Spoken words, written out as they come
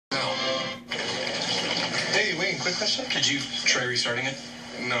Wayne, quick question. Could you try restarting it?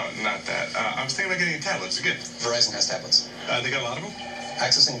 No, not that. I was thinking about getting a tablet. Is it good? Verizon has tablets. They got a lot of them?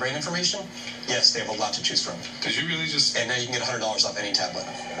 Accessing brain information? Yes, they have a lot to choose from. Did you really just... And now you can get $100 off any tablet.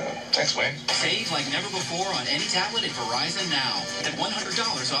 Thanks, Wayne. Save like never before on any tablet at Verizon now. Get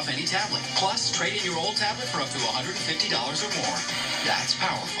 $100 off any tablet. Plus, trade in your old tablet for up to $150 or more. That's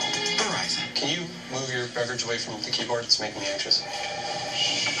powerful. Verizon. Can you move your beverage away from the keyboard? It's making me anxious.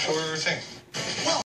 Sure thing.